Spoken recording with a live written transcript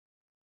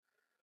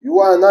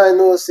You and I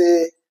know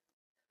say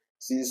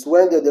since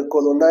when they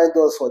colonized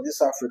us for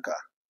this Africa,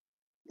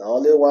 now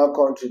only one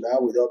country now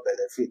we don't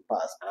benefit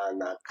pass, and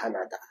na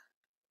Canada.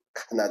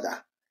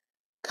 Canada.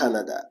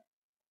 Canada.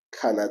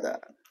 Canada.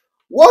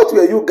 What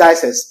were you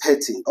guys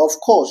expecting? Of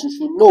course, you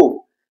should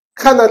know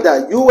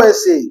Canada,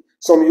 USA,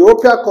 some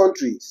European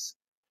countries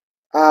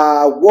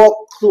work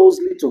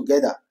closely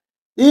together.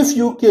 If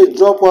UK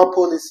drop one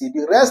policy,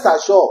 be rest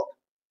assured,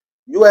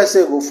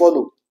 USA will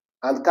follow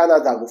and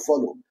Canada will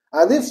follow.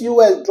 And if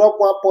US drop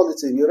one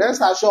policy, be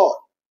rest assured,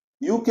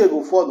 UK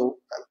will follow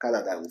and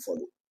Canada will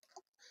follow.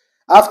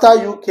 After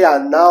UK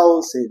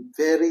announced a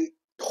very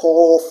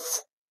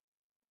tough,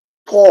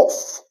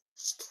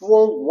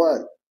 strong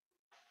one,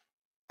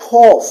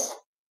 tough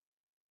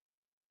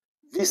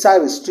visa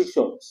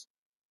restrictions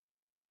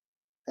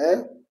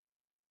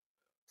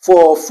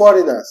for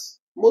foreigners,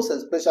 most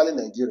especially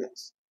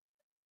Nigerians,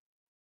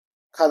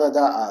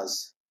 Canada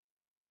has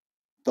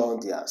done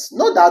theirs.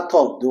 Not that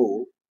tough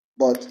though,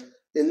 but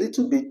a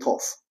little bit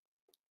tough.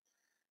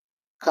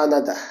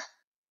 Canada,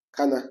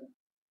 Canada,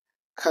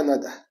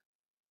 Canada,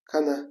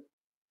 Canada,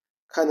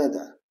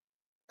 Canada,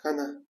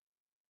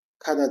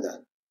 Canada,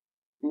 Canada,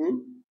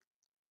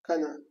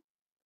 Canada,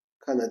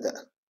 Canada,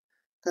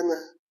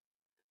 Canada,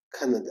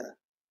 Canada,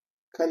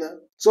 Canada.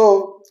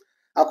 So,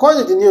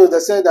 according to the news, they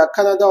said that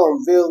Canada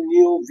unveiled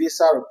new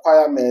visa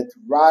requirement,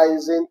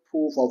 rising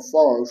proof of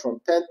funds from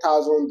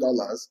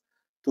 $10,000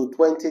 to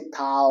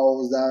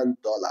 $20,000.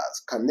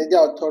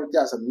 Canadian authority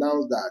has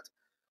announced that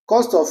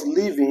cost of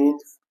living,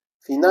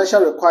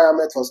 financial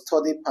requirement for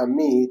study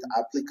permit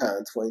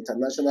applicants for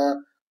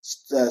international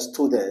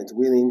students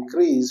will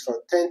increase from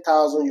 $10,000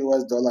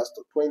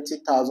 to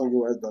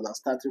 $20,000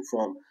 starting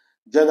from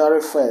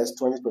January 1st,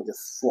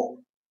 2024.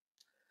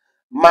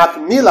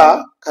 Mark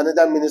Miller,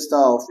 Canadian Minister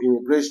of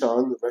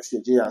Immigration,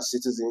 Refugee and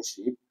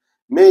Citizenship,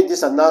 made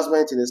this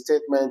announcement in a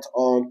statement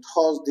on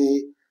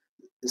Thursday,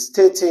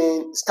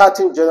 stating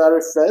starting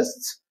January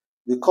 1st,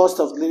 the cost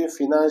of living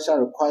financial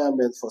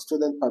requirements for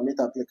student permit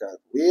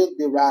applicants will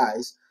be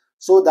raised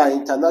so that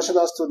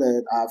international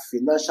students are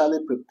financially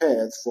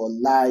prepared for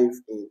life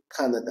in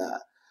Canada.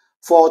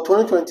 For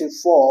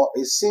 2024,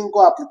 a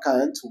single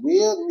applicant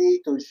will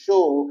need to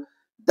show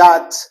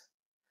that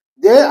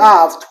they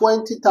have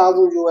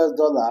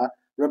 $20,000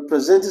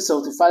 representing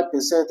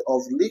 75%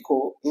 of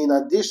LICO in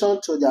addition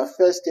to their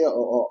first year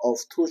of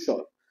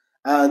tuition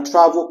and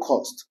travel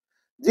cost.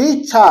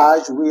 This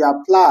charge will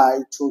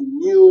apply to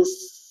new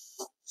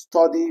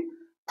study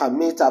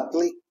permit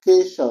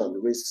application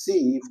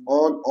received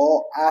on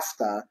or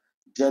after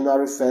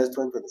January 1st,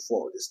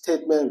 2024. The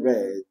statement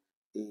read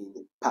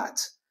in part.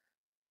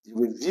 The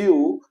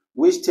review,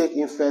 which takes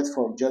effect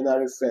from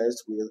January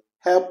 1st, will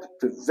help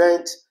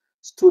prevent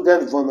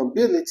student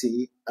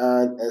vulnerability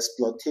and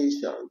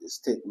exploitation, the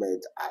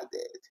statement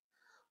added.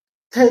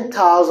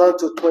 10,000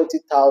 to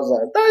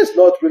 20,000, that is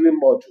not really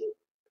much.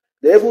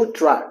 They will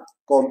try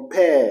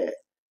compare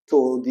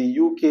to the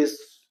UK's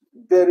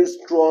very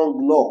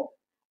strong law.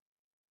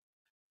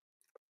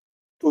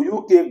 To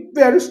UK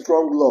very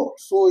strong law.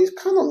 So it's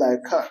kind of like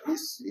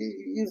it's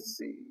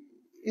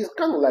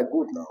kind of like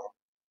good now.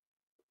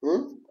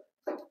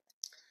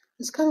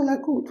 It's kind of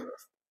like good.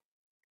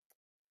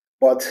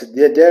 But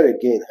there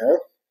again,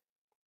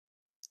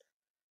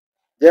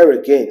 there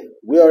again,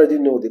 we already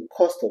know the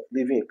cost of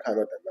living in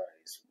Canada now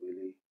is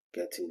really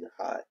getting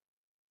high.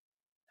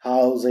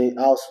 House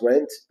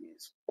rent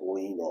is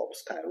going up,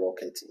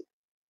 skyrocketing.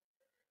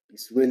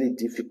 It's really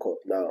difficult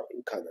now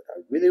in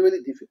Canada. Really,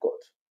 really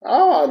difficult.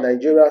 How are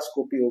Nigerians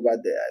coping over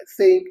there? I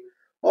think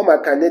all my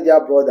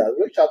Canadian brothers,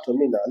 reach out to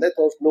me now. Let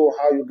us know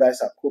how you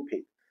guys are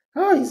coping.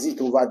 How is it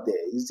over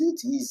there? Is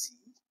it easy?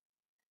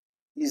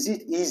 Is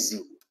it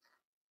easy?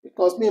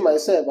 Because me,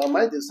 myself, I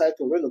might decide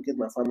to relocate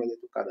my family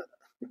to Canada.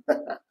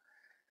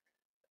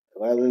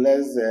 Well,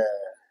 let's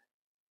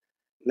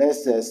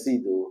see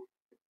though.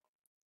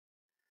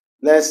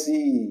 Let's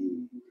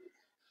see.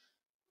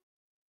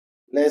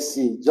 Let's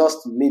see.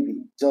 Just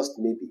maybe. Just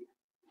maybe.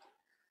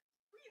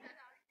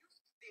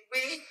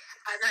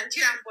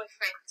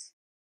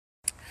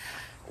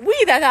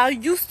 We that are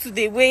used to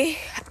the way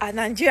our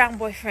Nigerian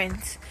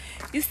boyfriends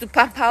used to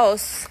pamper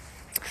us,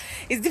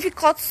 it's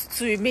difficult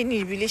to remain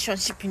in a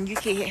relationship in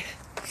UK here,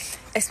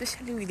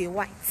 especially with a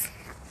white.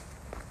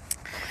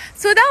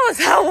 So that was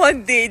how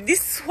one day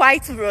this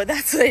white brother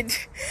said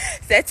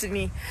to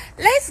me,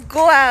 let's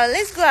go out.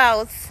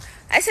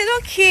 I said,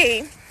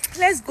 okay,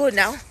 let's go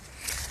now.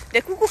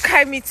 The cuckoo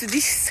carried me to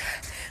this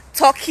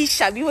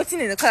Turkish, I be waiting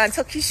in the car,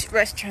 Turkish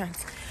restaurant.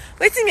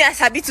 Waiting me as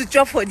I be to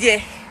drop for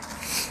there.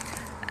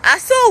 I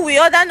saw we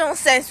order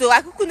nonsense, so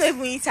I couldn't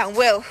even eat and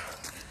well.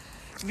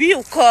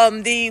 Bill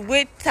come, the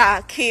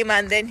waiter came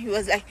and then he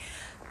was like,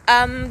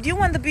 do you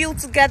want the bill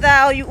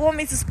together or you want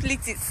me to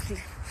split it?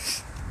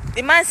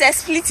 The man said,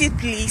 split it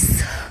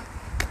please.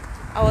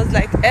 I was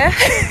like, I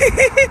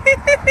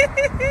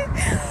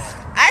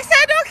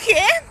said,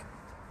 okay.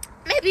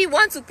 Maybe you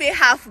want to pay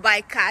half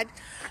by card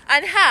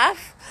and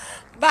half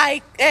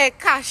by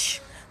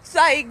cash. So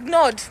I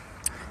ignored.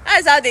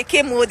 That's how they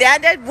came over. They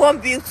handed one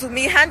bill to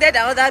me, handed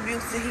another bill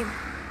to him.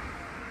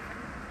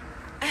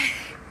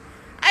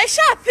 I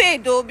shall pay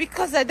though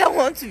because I don't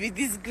want to be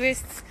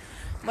disgraced.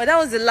 But that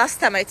was the last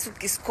time I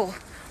took his call.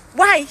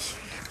 Why?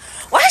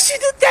 Why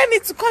should you tell me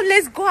to come?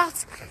 Let's go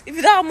out. If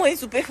you don't have money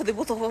to pay for the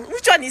both of us,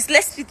 which one is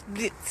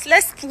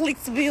less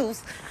split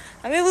bills?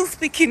 I'm even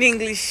speaking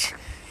English.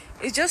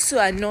 It's just so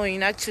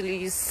annoying.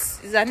 Actually, it's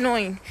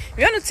annoying. If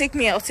you want to take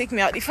me out, take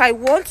me out. If I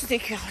want to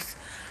take you out,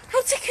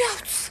 I'll take you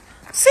out.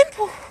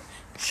 Simple,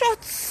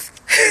 short.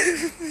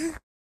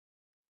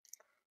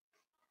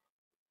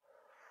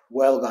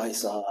 Well,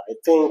 guys, I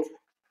think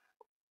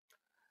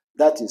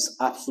that is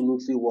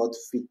absolutely what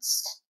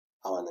fits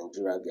our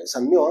Nigerian girls.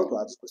 And me, I want to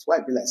ask this: why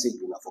be like say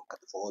you know for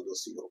all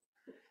those Europe?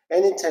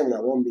 Anytime I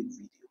want make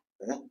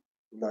video,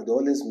 now they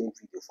always make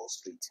video for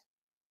street.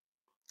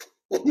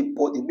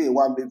 The may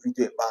one make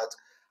video about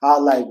how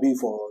life be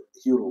for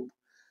Europe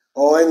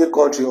or any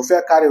country. Or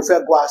fair carry, or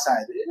fair go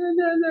outside.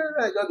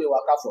 Just dey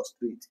waka for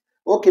street.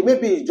 Okay,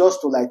 maybe it's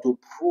just to like to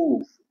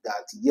prove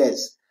that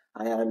yes,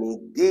 I am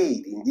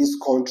indeed in this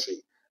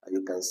country. And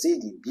you can see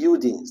the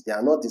buildings; they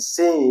are not the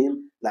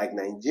same like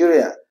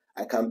Nigeria.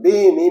 I can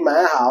be in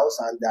my house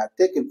and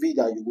take a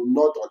video, and you will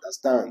not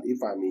understand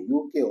if I'm in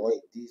UK or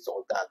in this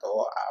or that,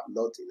 or I'm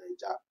not in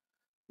Nigeria.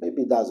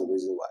 Maybe that's the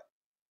reason why.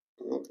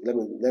 Let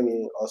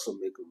me also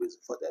make a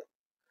reason for them.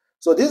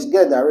 So this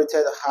girl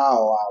narrated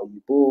how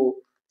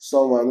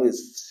someone who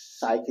is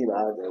psyching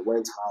out, they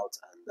went out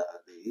and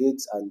they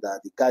ate, and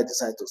the guy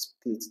decided to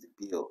split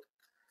the bill.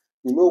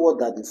 You know what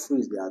that the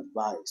freeze, the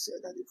advice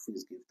that the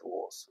freeze gave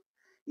to us?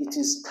 It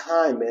is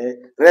time,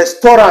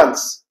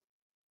 restaurants.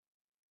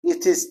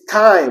 It is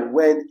time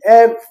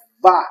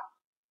whenever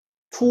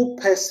two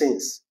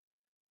persons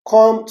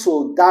come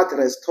to that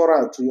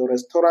restaurant, to your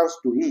restaurants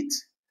to eat,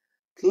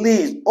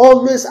 please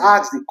always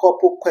ask the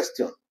couple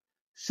question.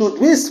 Should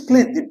we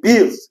split the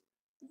bills?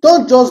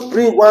 Don't just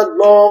bring one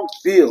long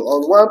bill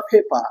on one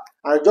paper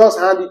and just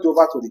hand it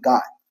over to the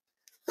guy.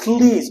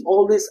 Please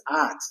always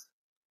ask.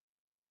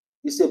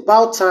 It's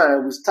about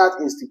time we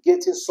start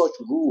instigating such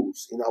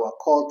rules in our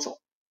culture.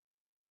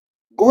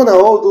 Gone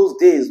are all those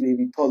days we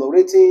be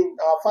tolerating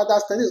our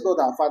father's time. It's not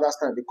our father's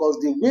time because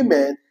the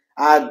women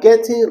are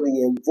getting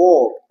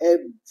re-involved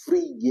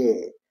every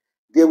year.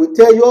 They will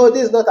tell you, oh,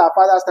 this is not our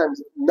father's time.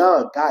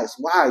 Now, guys,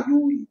 why are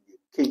you in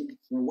the cake?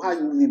 Why are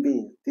you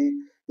living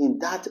in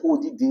that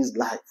old days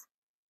life?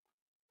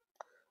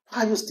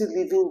 Why are you still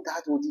living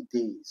that old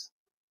days?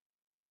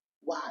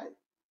 Why?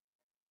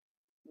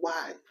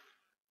 Why?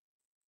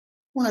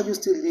 Why are you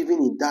still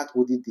living in that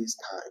old days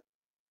time?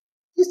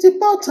 It's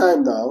about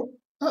time now.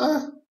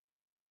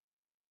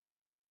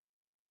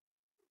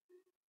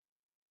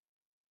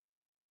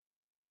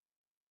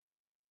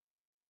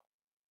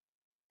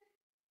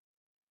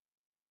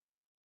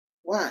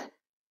 Why?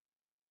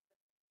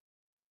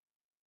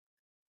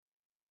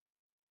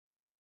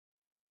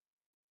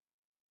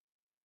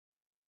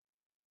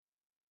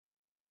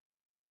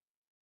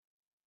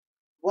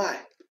 Why?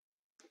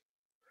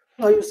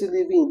 Why are you still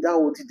living in that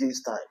old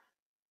days time?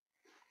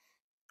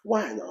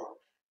 Why now?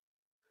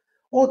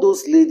 All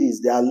those ladies,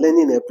 they are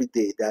learning every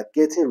day. They are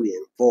getting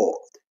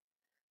re-involved.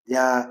 They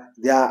are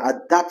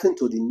adapting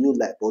to the new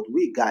life. But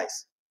we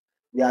guys,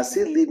 we are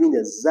still living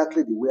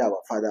exactly the way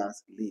our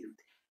fathers lived.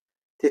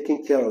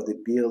 Taking care of the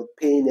bill,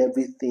 paying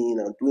everything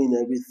and doing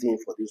everything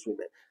for these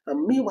women.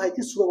 And meanwhile,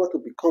 these women want to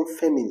become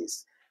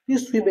feminists.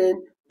 These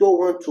women don't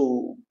want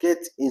to get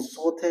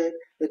insulted.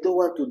 They don't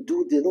want to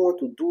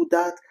do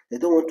that. They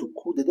don't want to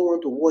cook. They don't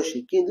want to wash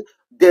again.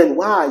 Then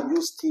why are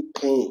you still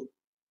paying?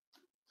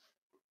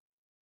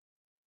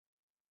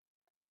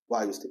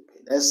 Why are you still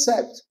paying?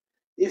 Except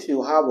if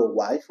you have a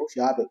wife, if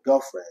you have a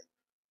girlfriend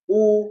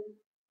who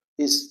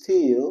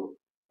still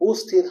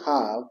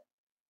have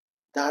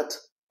that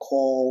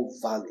core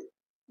value.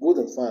 Good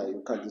and fine,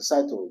 you can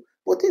decide to.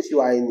 But if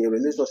you are in a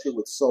relationship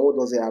with someone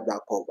who doesn't have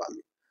that core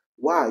value,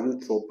 why are you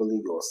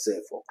troubling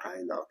yourself for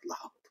crying out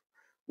loud?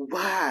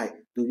 Why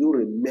do you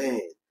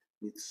remain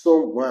with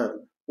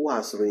someone who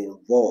has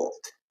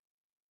re-involved?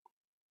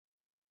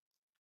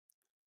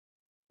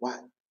 Why?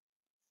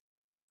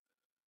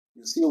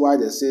 You see why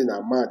they say a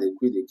man they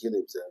quit, they kill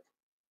himself.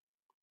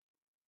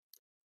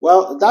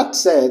 Well, that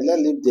said,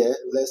 let's leave there.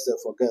 Let's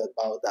forget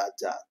about that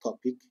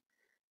topic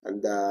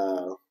and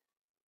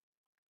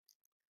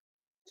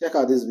check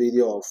out this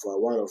video of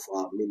one of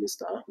our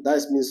minister. That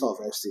is Minister of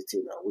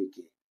FCT now,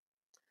 Wike,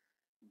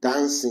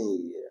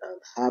 dancing and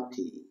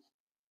happy.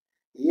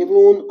 He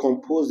even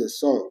composed a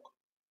song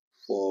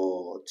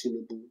for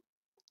Tinubu.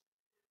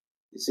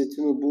 He said,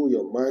 Tinubu,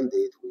 your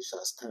mandate we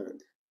shall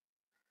stand.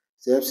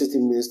 The FCT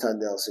Minister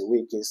Nelson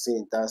Wike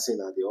seen dancing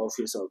at the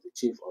office of the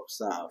Chief of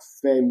Staff,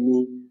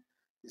 Femi.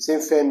 The same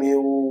Femi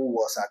who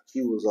was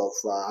accused of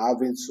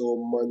having so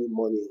money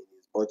in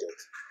his budget.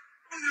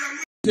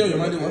 Tell your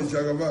money was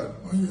Jagaban.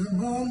 On your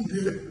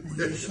mandate,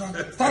 we shall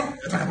stop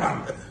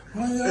Jagaban.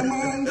 On your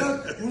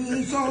mandate,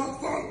 we shall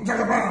stop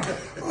Jagaban.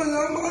 On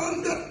your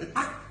mandate.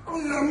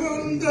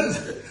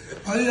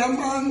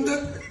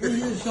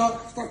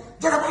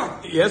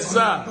 Yes,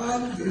 sir.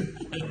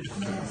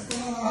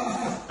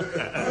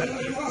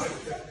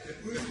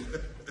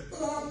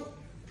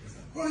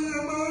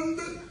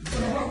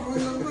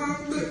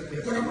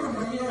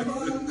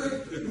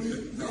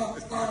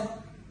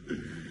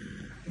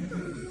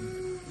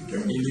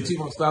 In the Chief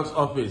of Staff's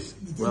office.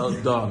 Well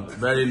done.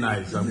 Very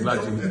nice. I'm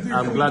glad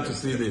to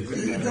see this.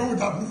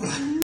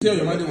 Tell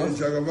your money was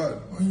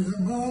Jagaban.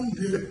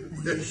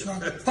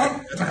 Stop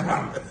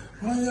Jagaban.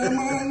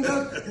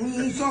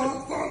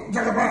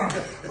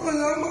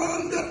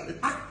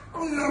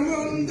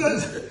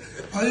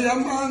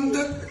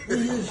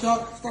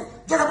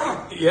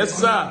 Yes,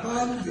 sir.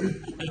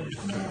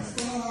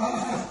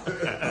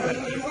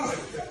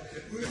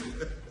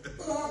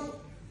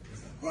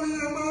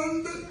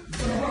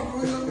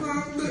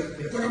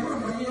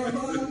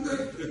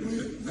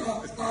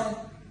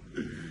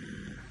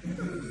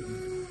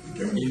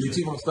 In the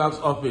Chief of Staff's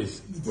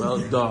office. Well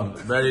done.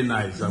 Very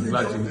nice. I'm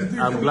glad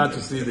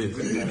to see this.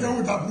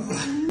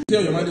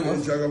 Tell your money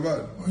was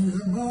Jagaban.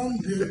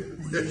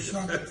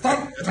 Stop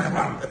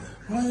Jagaban.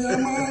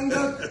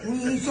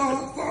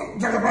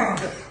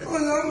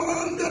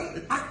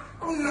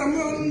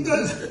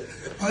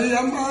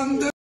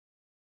 Jagaban.